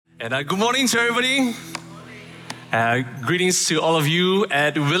And good morning to everybody. Greetings to all of you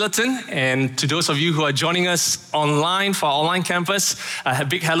at Willerton, and to those of you who are joining us online for our online campus, a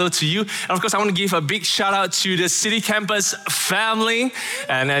big hello to you. And of course, I want to give a big shout out to the City Campus family.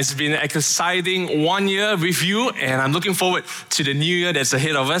 And it's been an exciting 1 year with you, and I'm looking forward to the new year that's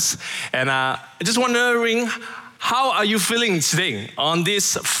ahead of us. And just wondering, how are you feeling today on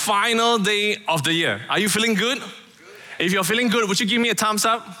this final day of the year? Are you feeling good? If you're feeling good, would you give me a thumbs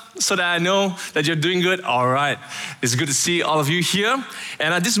up so that I know that you're doing good? All right. It's good to see all of you here.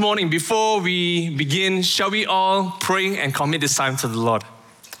 And this morning, before we begin, shall we all pray and commit this time to the Lord?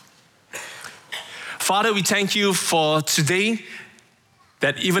 Father, we thank you for today,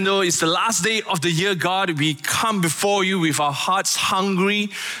 that even though it's the last day of the year, God, we come before you with our hearts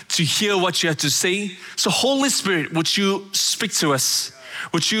hungry to hear what you have to say. So Holy Spirit, would you speak to us?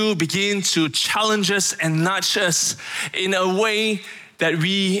 Would you begin to challenge us and nudge us in a way that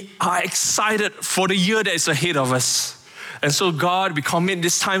we are excited for the year that is ahead of us? And so God, we commit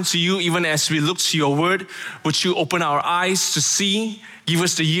this time to you even as we look to your word. Would you open our eyes to see, give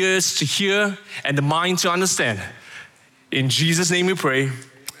us the ears to hear, and the mind to understand? In Jesus' name we pray.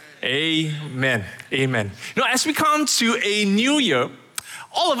 Amen. Amen. You know, as we come to a new year,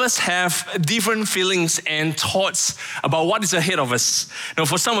 all of us have different feelings and thoughts about what is ahead of us. Now,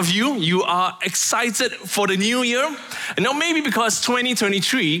 for some of you, you are excited for the new year. Now, maybe because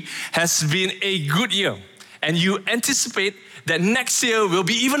 2023 has been a good year, and you anticipate that next year will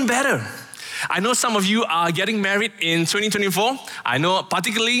be even better. I know some of you are getting married in 2024. I know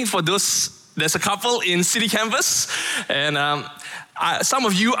particularly for those, there's a couple in City Campus, and some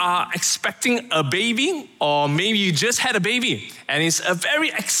of you are expecting a baby, or maybe you just had a baby, and it's a very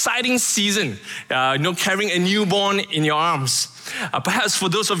exciting season, carrying a newborn in your arms. Perhaps for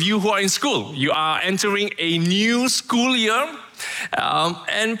those of you who are in school, you are entering a new school year,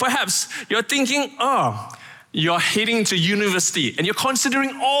 and perhaps you're thinking, you're heading to university, and you're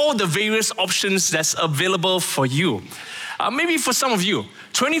considering all the various options that's available for you. Maybe for some of you,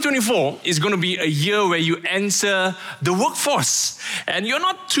 2024 is going to be a year where you enter the workforce and you're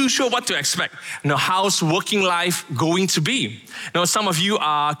not too sure what to expect. How's working life going to be? Some of you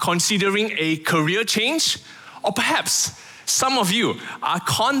are considering a career change, or perhaps some of you are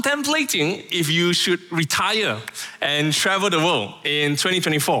contemplating if you should retire and travel the world in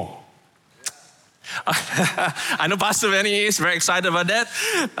 2024. I know Pastor Benny is very excited about that.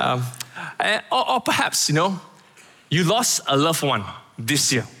 Or perhaps, you lost a loved one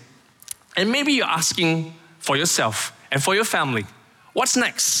this year. And maybe you're asking for yourself and for your family, what's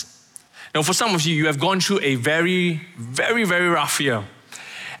next? For some of you, you have gone through a very, very, very rough year.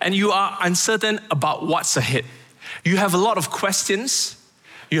 And you are uncertain about what's ahead. You have a lot of questions.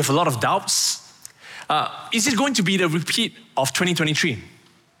 You have a lot of doubts. Is it going to be the repeat of 2023?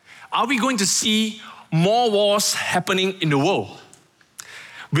 Are we going to see more wars happening in the world?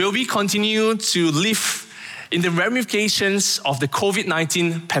 Will we continue to live in the ramifications of the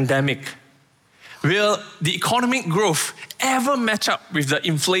COVID-19 pandemic? Will the economic growth ever match up with the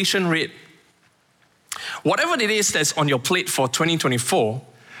inflation rate? Whatever it is that's on your plate for 2024,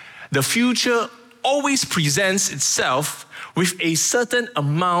 the future always presents itself with a certain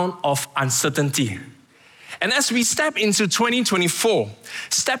amount of uncertainty. And as we step into 2024,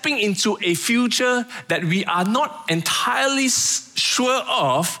 stepping into a future that we are not entirely sure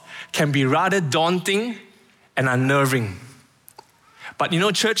of can be rather daunting and unnerving. But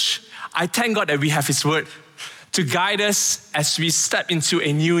church, I thank God that we have His Word to guide us as we step into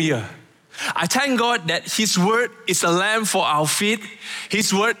a new year. I thank God that His Word is a lamp for our feet.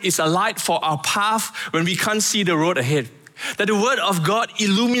 His Word is a light for our path when we can't see the road ahead. That the Word of God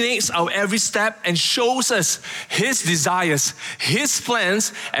illuminates our every step and shows us His desires, His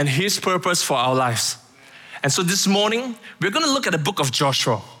plans, and His purpose for our lives. And so this morning, we're going to look at the book of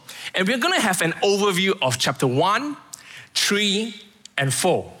Joshua. And we're going to have an overview of chapter 1, 3, and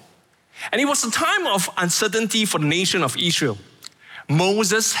 4. And it was a time of uncertainty for the nation of Israel.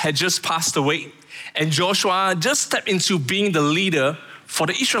 Moses had just passed away, and Joshua just stepped into being the leader for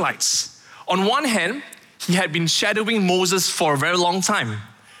the Israelites. On one hand, he had been shadowing Moses for a very long time.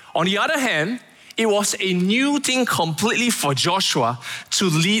 On the other hand, it was a new thing completely for Joshua to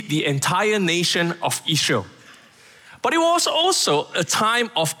lead the entire nation of Israel. But it was also a time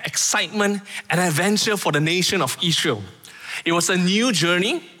of excitement and adventure for the nation of Israel. It was a new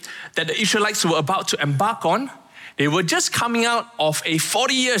journey that the Israelites were about to embark on. They were just coming out of a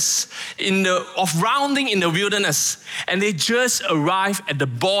 40 years of rounding in the wilderness, and they just arrived at the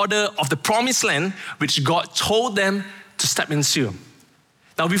border of the promised land, which God told them to step into.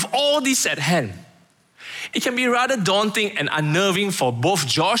 Now, with all this at hand, it can be rather daunting and unnerving for both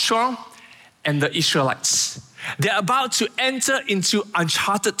Joshua and the Israelites. They're about to enter into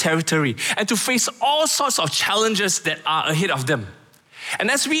uncharted territory and to face all sorts of challenges that are ahead of them. And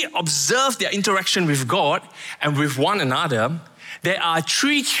as we observe their interaction with God and with one another, there are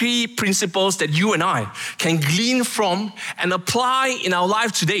three key principles that you and I can glean from and apply in our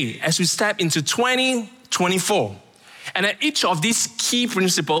life today as we step into 2024. And at each of these key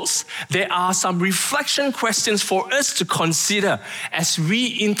principles, there are some reflection questions for us to consider as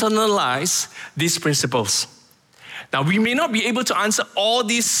we internalize these principles. Now, we may not be able to answer all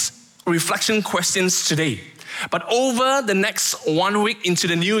these reflection questions today, but over the next 1 week into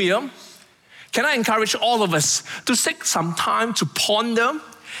the new year, can I encourage all of us to take some time to ponder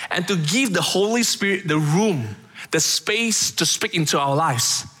and to give the Holy Spirit the room, the space to speak into our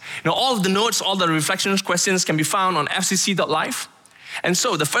lives? All of the notes, all the reflection questions can be found on fcc.live. And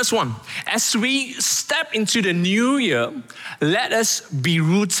so the first one, as we step into the new year, let us be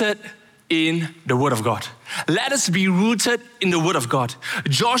rooted in the Word of God. Let us be rooted in the Word of God.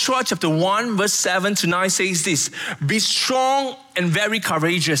 Joshua chapter 1 verse 7 to 9 says this, be strong and very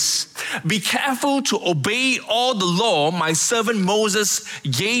courageous. Be careful to obey all the law my servant Moses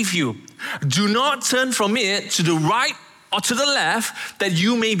gave you. Do not turn from it to the right or to the left, that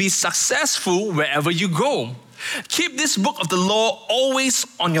you may be successful wherever you go. Keep this book of the law always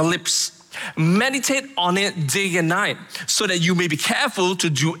on your lips. Meditate on it day and night, so that you may be careful to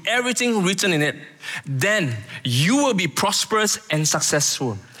do everything written in it. Then you will be prosperous and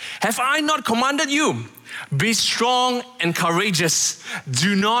successful. Have I not commanded you? Be strong and courageous.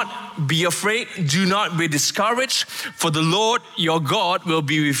 Do not be afraid. Do not be discouraged, for the Lord your God will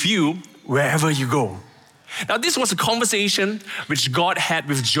be with you wherever you go. Now, this was a conversation which God had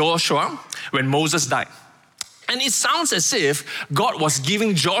with Joshua when Moses died. And it sounds as if God was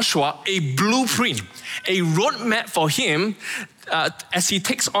giving Joshua a blueprint, a roadmap for him as he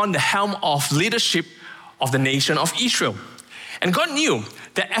takes on the helm of leadership of the nation of Israel. And God knew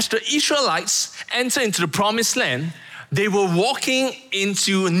that as the Israelites enter into the promised land, they were walking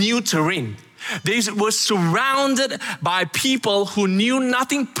into new terrain. They were surrounded by people who knew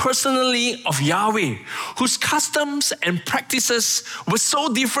nothing personally of Yahweh, whose customs and practices were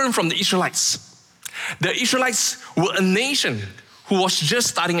so different from the Israelites. The Israelites were a nation who was just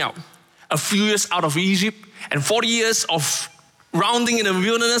starting out, a few years out of Egypt, and 40 years of rounding in the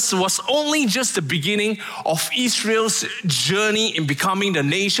wilderness was only just the beginning of Israel's journey in becoming the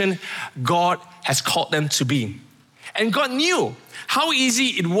nation God has called them to be. And God knew how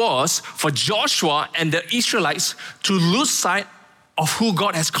easy it was for Joshua and the Israelites to lose sight of who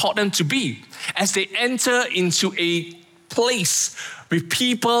God has called them to be as they enter into a place with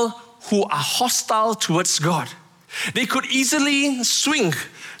people who are hostile towards God. They could easily swing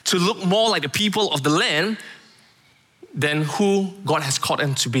to look more like the people of the land than who God has called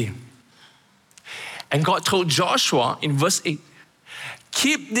them to be. And God told Joshua in verse 8,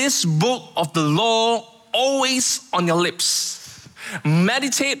 keep this book of the law always on your lips.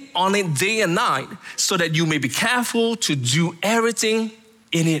 Meditate on it day and night so that you may be careful to do everything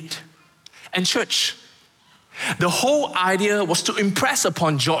in it. And church, the whole idea was to impress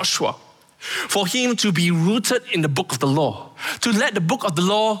upon Joshua, for him to be rooted in the book of the law, to let the book of the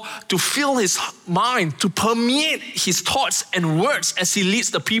law to fill his mind, to permeate his thoughts and words as he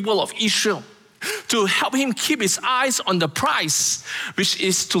leads the people of Israel, to help him keep his eyes on the prize, which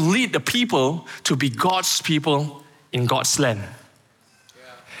is to lead the people to be God's people in God's land.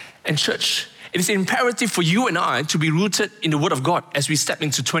 And church, it is imperative for you and I to be rooted in the Word of God as we step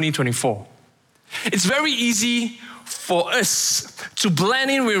into 2024. It's very easy for us to blend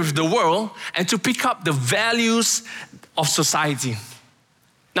in with the world and to pick up the values of society.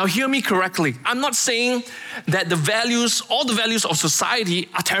 Now hear me correctly. I'm not saying that all the values of society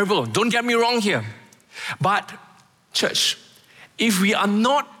are terrible. Don't get me wrong here. But church, if we are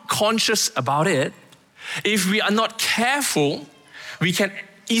not conscious about it, if we are not careful, we can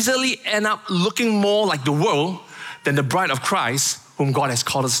easily end up looking more like the world than the bride of Christ whom God has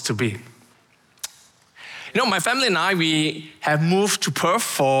called us to be. My family and I, we have moved to Perth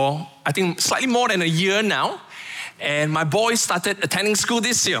for, I think, slightly more than a year now. And my boys started attending school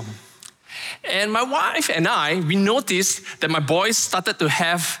this year. And my wife and I, we noticed that my boys started to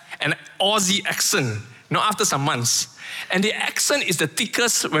have an Aussie accent, after some months. And the accent is the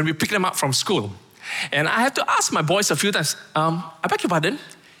thickest when we pick them up from school. And I had to ask my boys a few times, I beg your pardon,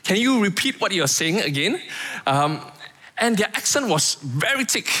 can you repeat what you're saying again? And their accent was very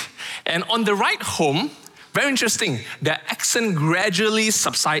thick. And on the ride home, very interesting, their accent gradually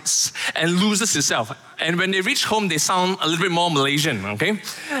subsides and loses itself. And when they reach home, they sound a little bit more Malaysian, okay?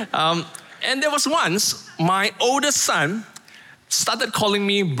 And there was once, my oldest son started calling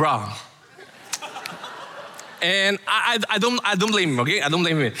me brah. And I don't blame him, okay? I don't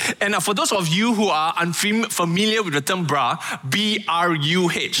blame him. And for those of you who are unfamiliar with the term bra,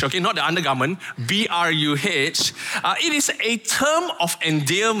 B-R-U-H, okay? Not the undergarment, B-R-U-H. It is a term of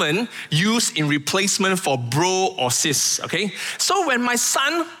endearment used in replacement for bro or sis, okay? So when my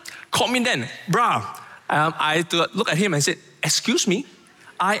son called me then, bra, I had to look at him and said, excuse me,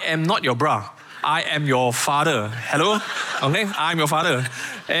 I am not your bra. I am your father. Hello? Okay? I'm your father.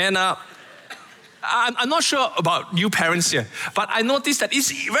 And I'm not sure about you parents here, but I noticed that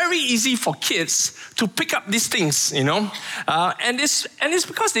it's very easy for kids to pick up these things, you know. And it's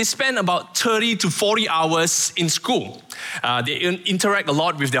because they spend about 30 to 40 hours in school. They interact a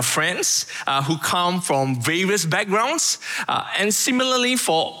lot with their friends who come from various backgrounds. And similarly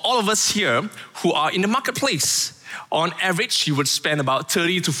for all of us here who are in the marketplace, on average, you would spend about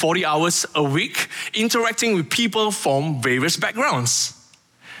 30 to 40 hours a week interacting with people from various backgrounds.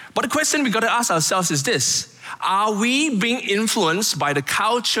 But the question we got to ask ourselves is this: are we being influenced by the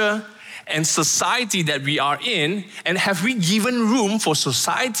culture and society that we are in, and have we given room for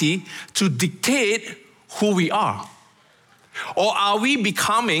society to dictate who we are? Or are we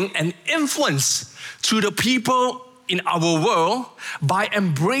becoming an influence to the people in our world by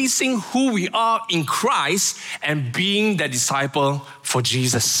embracing who we are in Christ and being the disciple for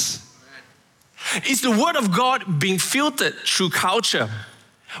Jesus? Is the Word of God being filtered through culture,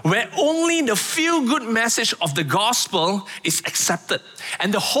 where only the feel-good message of the gospel is accepted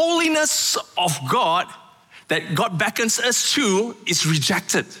and the holiness of God that God beckons us to is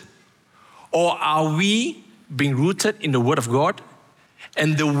rejected? Or are we being rooted in the Word of God,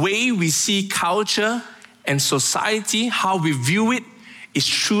 and the way we see culture and society, how we view it, is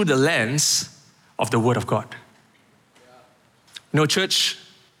through the lens of the Word of God? No, church,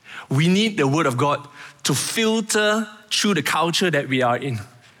 we need the Word of God to filter through the culture that we are in.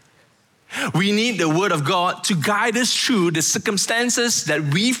 We need the Word of God to guide us through the circumstances that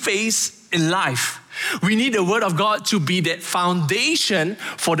we face in life. We need the Word of God to be that foundation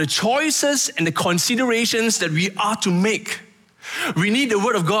for the choices and the considerations that we are to make. We need the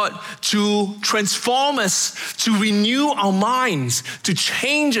Word of God to transform us, to renew our minds, to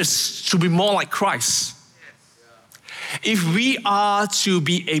change us to be more like Christ. If we are to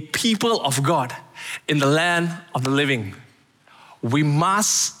be a people of God in the land of the living, we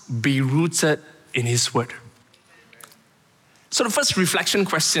must be rooted in His Word. So the first reflection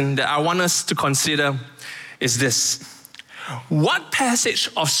question that I want us to consider is this: what passage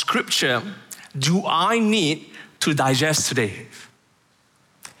of Scripture do I need to digest today?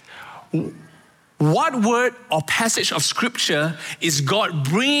 What word or passage of Scripture is God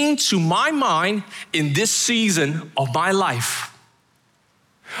bringing to my mind in this season of my life?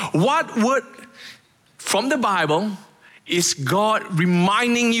 What word from the Bible is God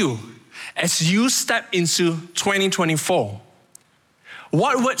reminding you as you step into 2024?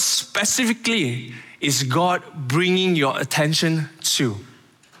 What word specifically is God bringing your attention to?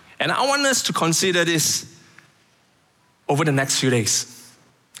 And I want us to consider this over the next few days.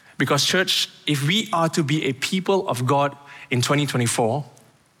 Because church, if we are to be a people of God in 2024,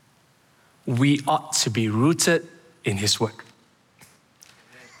 we ought to be rooted in His Word.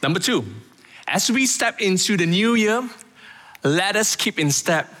 Number two, as we step into the new year, let us keep in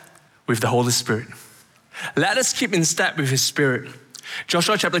step with the Holy Spirit. Let us keep in step with His Spirit.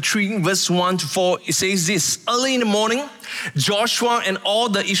 Joshua chapter 3, verse 1 to 4, it says this: early in the morning, Joshua and all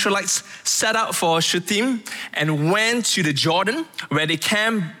the Israelites set out for Shittim and went to the Jordan, where they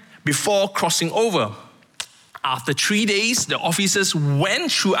camped before crossing over. After 3 days, the officers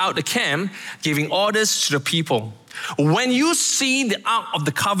went throughout the camp, giving orders to the people. When you see the ark of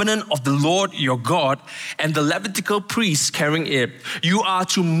the covenant of the Lord your God and the Levitical priests carrying it, you are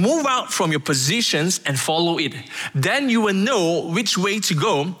to move out from your positions and follow it. Then you will know which way to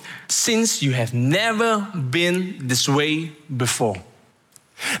go, since you have never been this way before.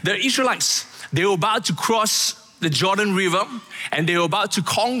 The Israelites, they were about to cross the Jordan River, and they were about to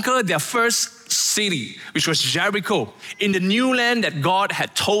conquer their first city, which was Jericho, in the new land that God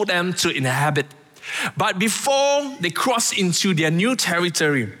had told them to inhabit. But before they crossed into their new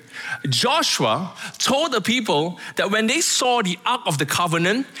territory, Joshua told the people that when they saw the Ark of the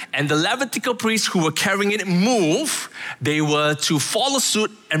Covenant and the Levitical priests who were carrying it move, they were to follow suit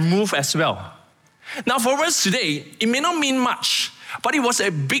and move as well. Now for us today, it may not mean much, but it was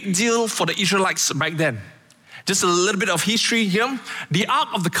a big deal for the Israelites back then. Just a little bit of history here. The Ark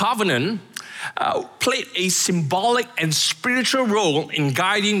of the Covenant played a symbolic and spiritual role in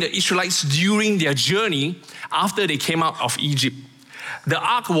guiding the Israelites during their journey after they came out of Egypt. the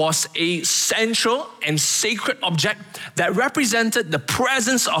ark was a central and sacred object that represented the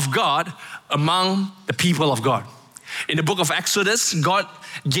presence of God among the people of God. In the book of Exodus, God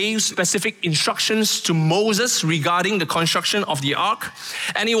gave specific instructions to Moses regarding the construction of the ark,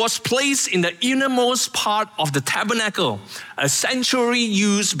 and it was placed in the innermost part of the tabernacle, a sanctuary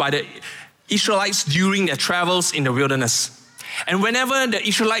used by the Israelites during their travels in the wilderness. And whenever the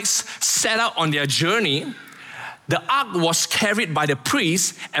Israelites set out on their journey, the ark was carried by the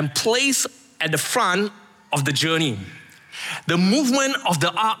priest and placed at the front of the journey. The movement of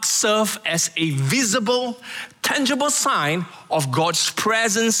the ark served as a visible, tangible sign of God's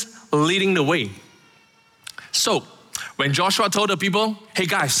presence leading the way. So, when Joshua told the people, hey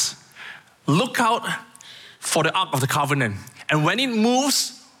guys, look out for the ark of the covenant. And when it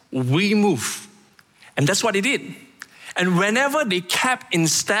moves, we move. And that's what they did. And whenever they kept in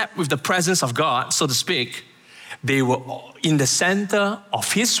step with the presence of God, so to speak, they were in the center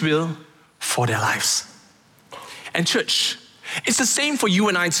of His will for their lives. And church, it's the same for you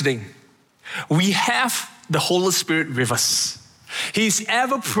and I today. We have the Holy Spirit with us. He is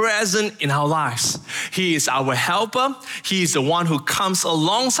ever present in our lives. He is our helper. He is the one who comes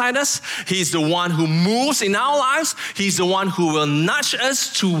alongside us. He is the one who moves in our lives. He is the one who will nudge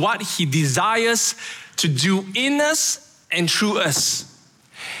us to what He desires to do in us and through us.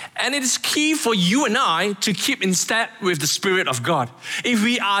 And it is key for you and I to keep in step with the Spirit of God. If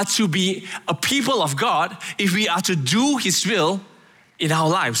we are to be a people of God, if we are to do His will in our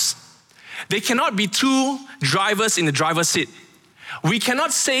lives. There cannot be two drivers in the driver's seat. We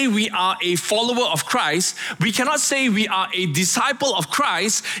cannot say we are a follower of Christ. We cannot say we are a disciple of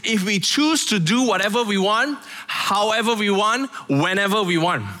Christ if we choose to do whatever we want, however we want, whenever we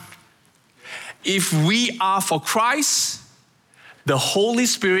want. If we are for Christ, the Holy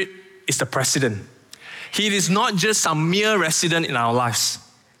Spirit is the president. He is not just some mere resident in our lives.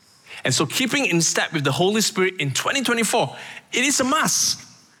 And so keeping in step with the Holy Spirit in 2024, it is a must.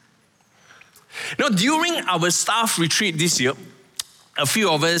 Now, during our staff retreat this year, a few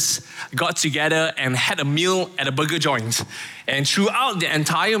of us got together and had a meal at a burger joint. And throughout the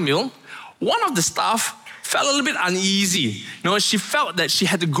entire meal, one of the staff felt a little bit uneasy. She felt that she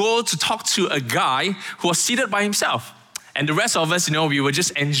had to go to talk to a guy who was seated by himself. And the rest of us, we were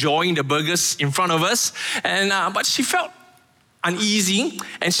just enjoying the burgers in front of us. But she felt uneasy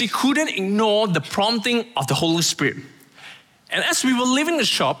and she couldn't ignore the prompting of the Holy Spirit. And as we were leaving the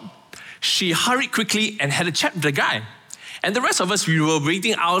shop, she hurried quickly and had a chat with the guy. And the rest of us, we were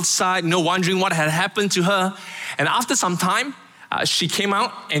waiting outside, wondering what had happened to her. And after some time, she came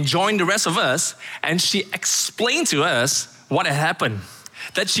out and joined the rest of us. And she explained to us what had happened.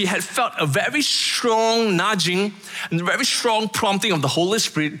 That she had felt a very strong nudging and a very strong prompting of the Holy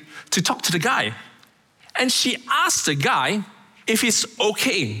Spirit to talk to the guy. And she asked the guy if he's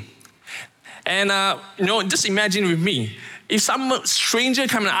okay. And, just imagine with me, if some stranger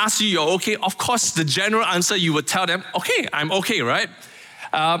come and ask you, you're okay, of course, the general answer you would tell them, okay, I'm okay, right?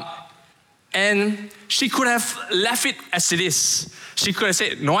 And she could have left it as it is. She could have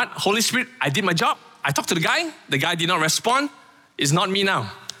said, you know what, Holy Spirit, I did my job. I talked to the guy did not respond. It's not me now.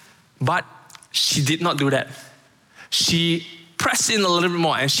 But she did not do that. She pressed in a little bit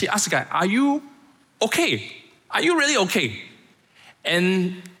more and she asked the guy, are you okay? Are you really okay?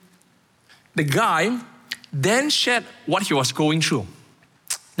 And the guy then shared what he was going through.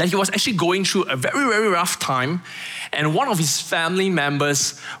 That he was actually going through a very, very rough time, and one of his family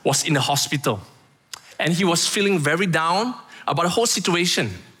members was in the hospital. And he was feeling very down about the whole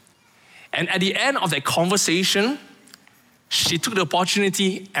situation. And at the end of that conversation, she took the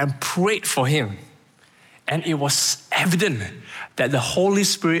opportunity and prayed for him. And it was evident that the Holy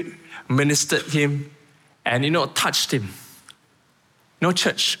Spirit ministered him and, touched him. No,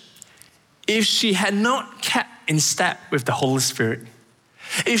 church, if she had not kept in step with the Holy Spirit,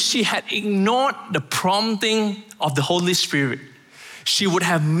 if she had ignored the prompting of the Holy Spirit, she would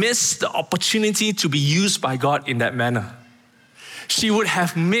have missed the opportunity to be used by God in that manner. She would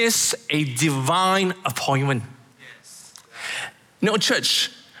have missed a divine appointment. No,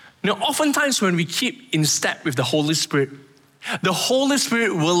 church, oftentimes when we keep in step with the Holy Spirit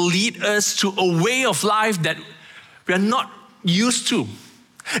will lead us to a way of life that we are not used to.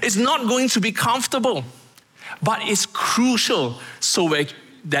 It's not going to be comfortable, but it's crucial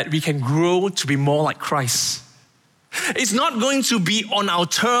that we can grow to be more like Christ. It's not going to be on our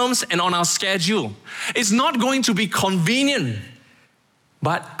terms and on our schedule. It's not going to be convenient,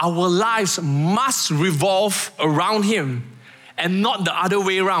 but our lives must revolve around Him and not the other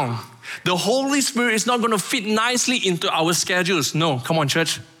way around. The Holy Spirit is not going to fit nicely into our schedules. No, come on,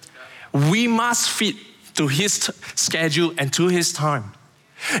 church. We must fit to his schedule and to his time.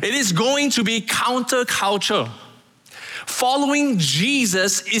 It is going to be counterculture. Following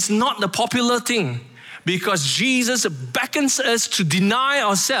Jesus is not the popular thing because Jesus beckons us to deny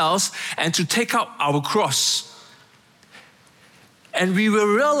ourselves and to take up our cross. And we will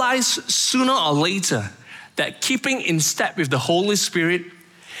realize sooner or later that keeping in step with the Holy Spirit,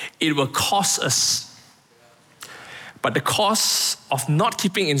 it will cost us. But the cost of not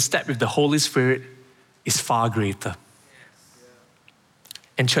keeping in step with the Holy Spirit is far greater.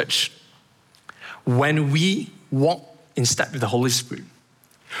 And church, when we walk in step with the Holy Spirit,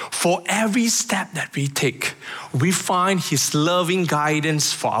 for every step that we take, we find His loving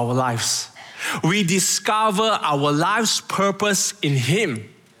guidance for our lives. We discover our life's purpose in Him.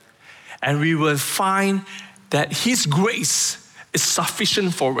 And we will find that His grace is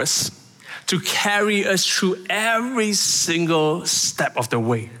sufficient for us to carry us through every single step of the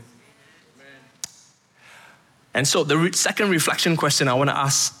way. And so the second reflection question I want to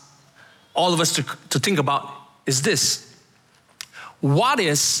ask all of us to think about is this. What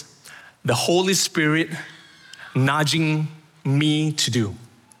is the Holy Spirit nudging me to do?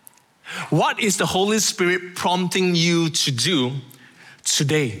 What is the Holy Spirit prompting you to do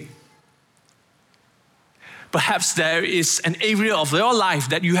today? Perhaps there is an area of your life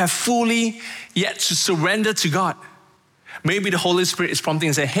that you have fully yet to surrender to God. Maybe the Holy Spirit is prompting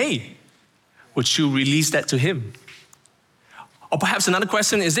and say, hey, would you release that to Him? Or perhaps another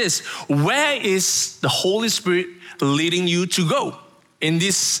question is this: where is the Holy Spirit leading you to go in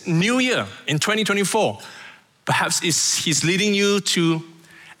this new year, in 2024? Perhaps He's leading you to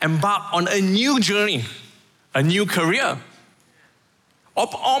embark on a new journey, a new career. Or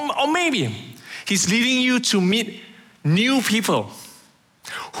maybe He's leading you to meet new people.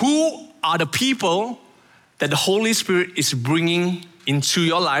 Who are the people that the Holy Spirit is bringing into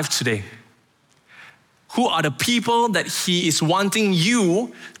your life today? Who are the people that He is wanting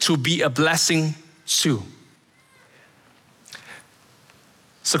you to be a blessing to?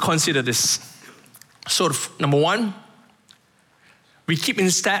 So consider this. So number one, we keep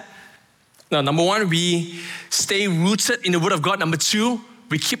in step. Number one, we stay rooted in the Word of God. Number two,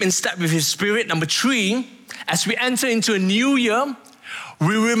 we keep in step with His Spirit. Number three, as we enter into a new year,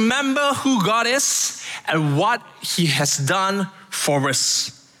 we remember who God is and what He has done for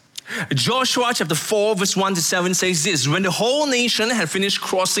us. Joshua chapter 4 verse 1 to 7 says this: when the whole nation had finished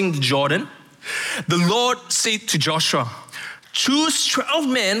crossing the Jordan, the Lord said to Joshua, choose 12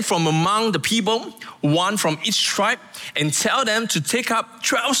 men from among the people, one from each tribe, and tell them to take up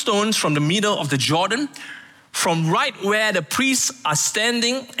 12 stones from the middle of the Jordan, from right where the priests are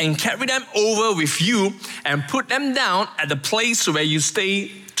standing, and carry them over with you and put them down at the place where you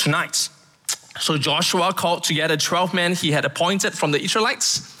stay tonight. So Joshua called together 12 men he had appointed from the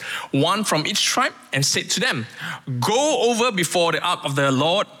Israelites, one from each tribe, and said to them, go over before the ark of the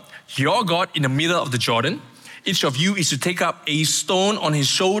Lord your God in the middle of the Jordan. Each of you is to take up a stone on his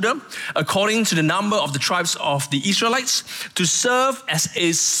shoulder, according to the number of the tribes of the Israelites, to serve as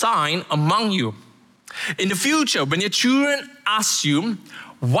a sign among you. In the future, when your children ask you,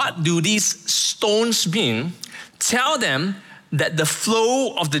 what do these stones mean? Tell them that the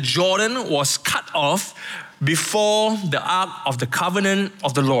flow of the Jordan was cut off before the ark of the covenant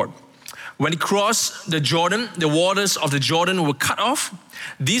of the Lord. When it crossed the Jordan, the waters of the Jordan were cut off.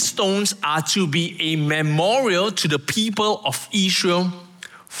 These stones are to be a memorial to the people of Israel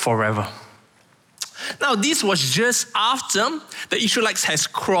forever. Now, this was just after the Israelites has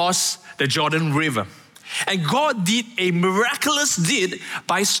crossed the Jordan River. And God did a miraculous deed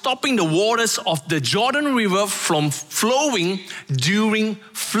by stopping the waters of the Jordan River from flowing during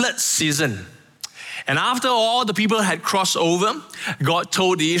flood season. And after all the people had crossed over, God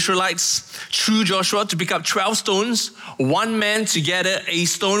told the Israelites through Joshua to pick up 12 stones, one man to gather a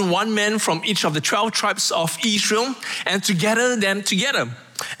stone, one man from each of the 12 tribes of Israel, and to gather them together.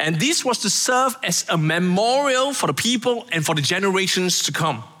 And this was to serve as a memorial for the people and for the generations to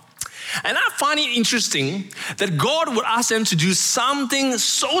come. And I find it interesting that God would ask them to do something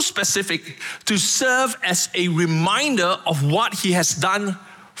so specific to serve as a reminder of what He has done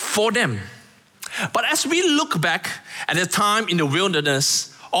for them. But as we look back at the time in the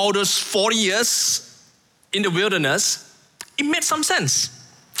wilderness, all those 40 years in the wilderness, it made some sense.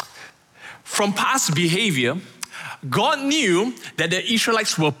 From past behavior, God knew that the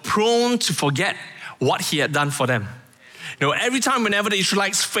Israelites were prone to forget what He had done for them. You know, every time whenever the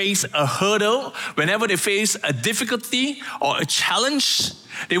Israelites face a hurdle, whenever they face a difficulty or a challenge,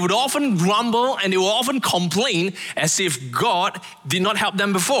 they would often grumble and they would often complain as if God did not help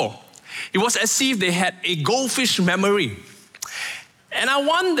them before. It was as if they had a goldfish memory. And I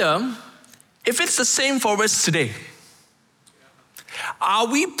wonder if it's the same for us today, are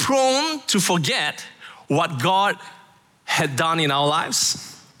we prone to forget what God had done in our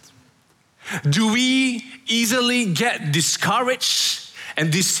lives? Do we easily get discouraged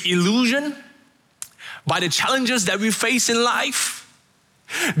and disillusioned by the challenges that we face in life?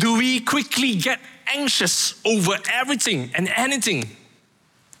 Do we quickly get anxious over everything and anything?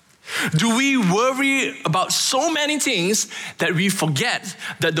 Do we worry about so many things that we forget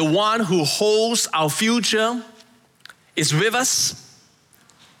that the one who holds our future is with us?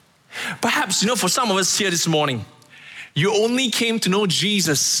 Perhaps, for some of us here this morning, you only came to know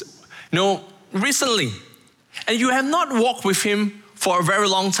Jesus, recently, and you have not walked with Him for a very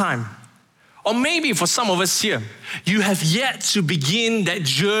long time. Or maybe for some of us here, you have yet to begin that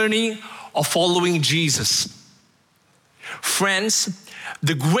journey of following Jesus. Friends,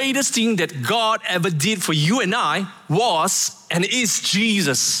 the greatest thing that God ever did for you and I was and is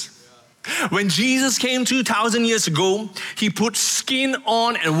Jesus. When Jesus came 2,000 years ago, He put skin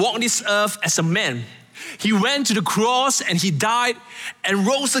on and walked this earth as a man. He went to the cross and He died and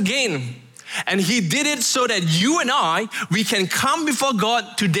rose again. And He did it so that you and I, we can come before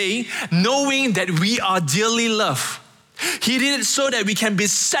God today knowing that we are dearly loved. He did it so that we can be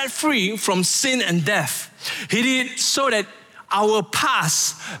set free from sin and death. He did it so that our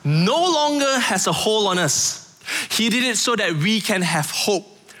past no longer has a hold on us. He did it so that we can have hope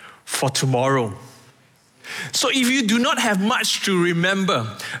for tomorrow. So if you do not have much to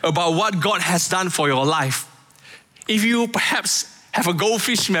remember about what God has done for your life, if you perhaps have a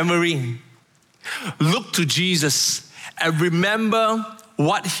goldfish memory, look to Jesus and remember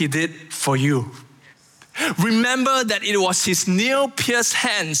what He did for you. Remember that it was His nail-pierced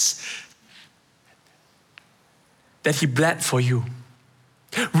hands that He bled for you.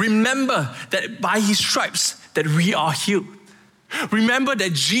 Remember that by His stripes that we are healed. Remember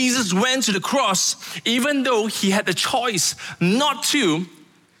that Jesus went to the cross even though He had the choice not to.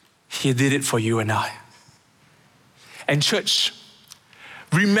 He did it for you and I. And church,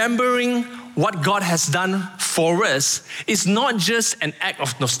 remembering what God has done for us is not just an act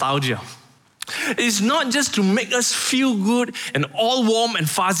of nostalgia. It's not just to make us feel good and all warm and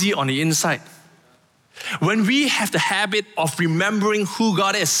fuzzy on the inside. When we have the habit of remembering who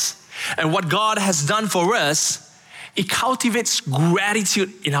God is and what God has done for us, it cultivates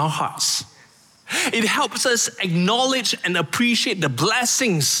gratitude in our hearts. It helps us acknowledge and appreciate the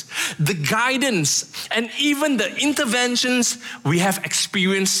blessings, the guidance, and even the interventions we have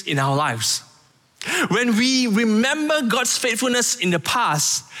experienced in our lives. When we remember God's faithfulness in the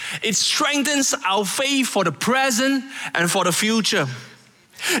past, it strengthens our faith for the present and for the future.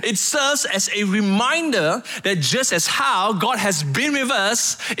 It serves as a reminder that just as how God has been with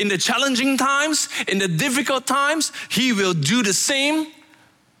us in the challenging times, in the difficult times, He will do the same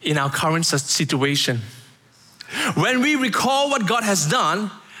in our current situation. When we recall what God has done,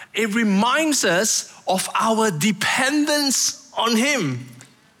 it reminds us of our dependence on Him.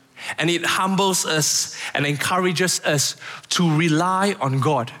 And it humbles us and encourages us to rely on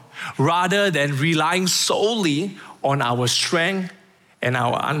God rather than relying solely on our strength and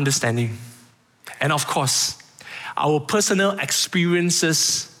our understanding. And of course, our personal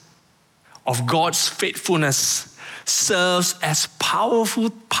experiences of God's faithfulness serves as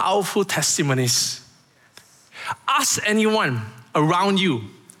powerful, powerful testimonies. Ask anyone around you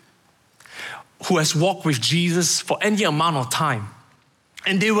who has walked with Jesus for any amount of time,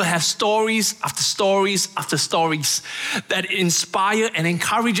 and they will have stories after stories after stories that inspire and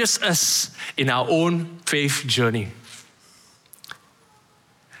encourages us in our own faith journey.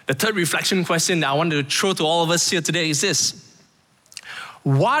 The third reflection question that I want to throw to all of us here today is this: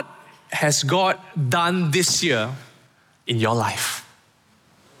 what has God done this year in your life?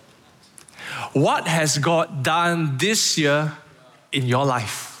 What has God done this year in your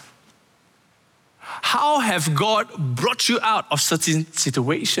life? How have God brought you out of certain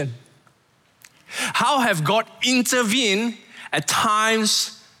situation? How have God intervened at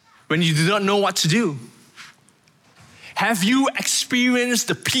times when you do not know what to do? Have you experienced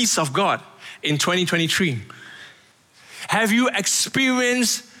the peace of God in 2023? Have you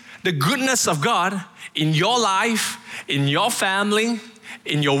experienced the goodness of God in your life, in your family,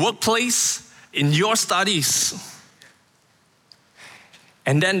 in your workplace, in your studies?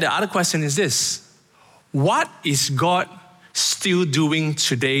 And then the other question is this: what is God still doing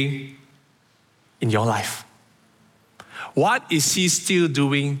today in your life? What is He still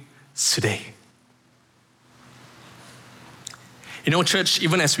doing today? You know, church,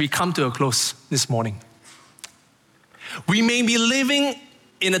 even as we come to a close this morning, we may be living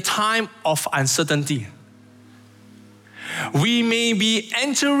in a time of uncertainty. we may be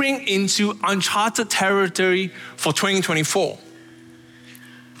entering into uncharted territory for 2024.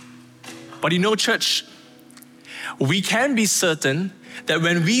 But you know, church, we can be certain that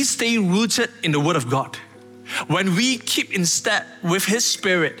when we stay rooted in the Word of God, when we keep in step with His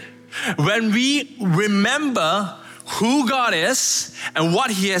Spirit, when we remember who God is and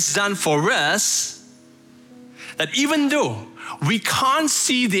what He has done for us, that even though we can't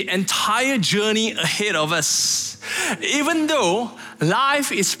see the entire journey ahead of us, even though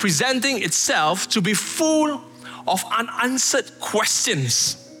life is presenting itself to be full of unanswered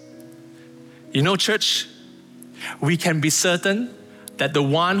questions, you know, church, we can be certain that the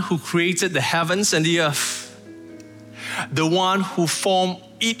one who created the heavens and the earth, the one who formed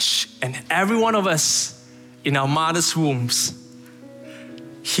each and every one of us in our mother's wombs,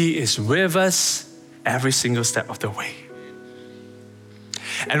 He is with us every single step of the way.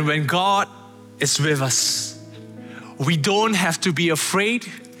 And when God is with us, we don't have to be afraid.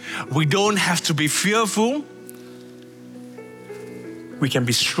 We don't have to be fearful. We can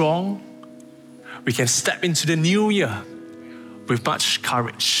be strong. We can step into the new year with much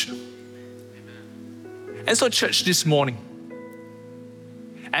courage. And so, church, this morning,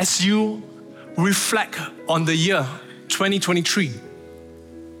 as you reflect on the year 2023,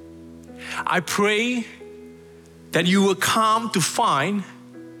 I pray that you will come to find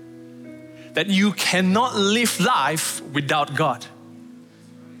that you cannot live life without God.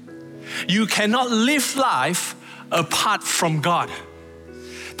 You cannot live life apart from God.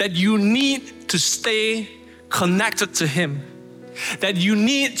 That you need to stay connected to Him. That you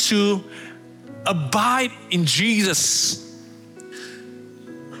need to abide in Jesus.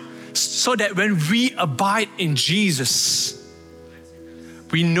 So that when we abide in Jesus,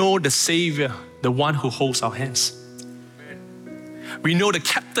 we know the Savior, the one who holds our hands. We know the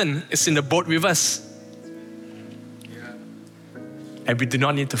captain is in the boat with us. And we do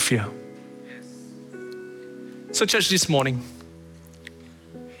not need to fear. So, church, this morning,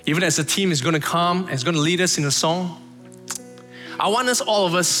 even as the team is going to come and is going to lead us in a song, I want us, all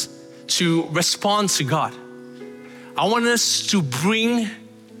of us, to respond to God. I want us to bring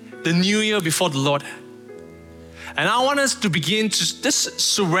the new year before the Lord. And I want us to begin to just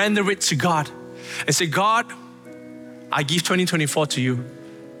surrender it to God and say, God, I give 2024 to you.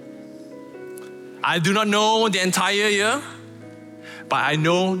 I do not know the entire year, but I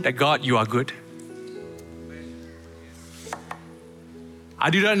know that God, you are good. I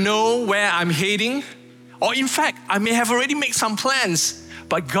do not know where I'm heading, or in fact, I may have already made some plans,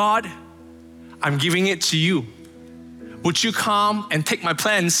 but God, I'm giving it to you. Would you come and take my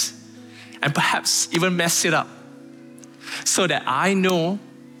plans and perhaps even mess it up so that I know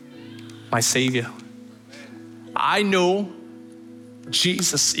my Savior. I know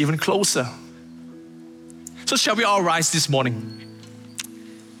Jesus even closer. So shall we all rise this morning?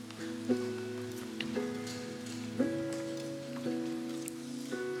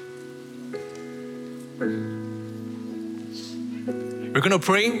 We're going to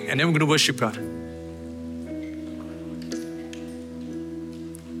pray and then we're going to worship God.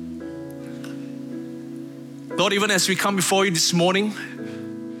 Lord, even as we come before you this morning,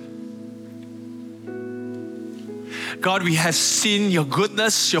 God, we have seen your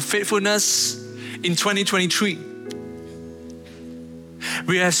goodness, your faithfulness in 2023.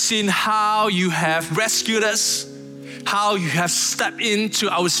 We have seen how you have rescued us, how you have stepped into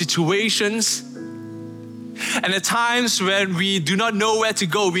our situations. And at times when we do not know where to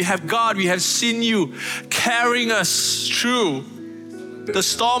go, we have seen you carrying us through the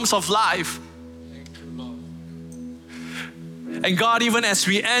storms of life. And God, even as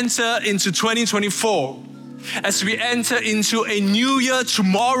we enter into 2024, as we enter into a new year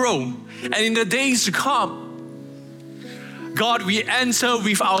tomorrow and in the days to come, God, we enter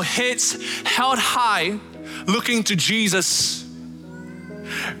with our heads held high, looking to Jesus.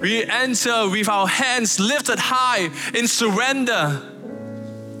 We enter with our hands lifted high in surrender.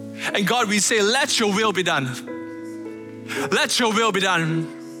 And God, we say, let your will be done. Let your will be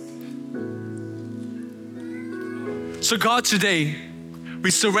done. So God, today, we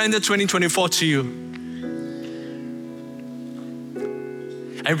surrender 2024 to you.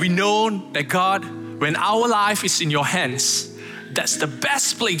 And we know that God, when our life is in your hands, that's the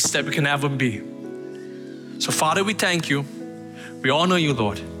best place that we can ever be. So Father, we thank you. We honor you,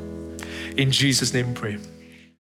 Lord. In Jesus' name we pray.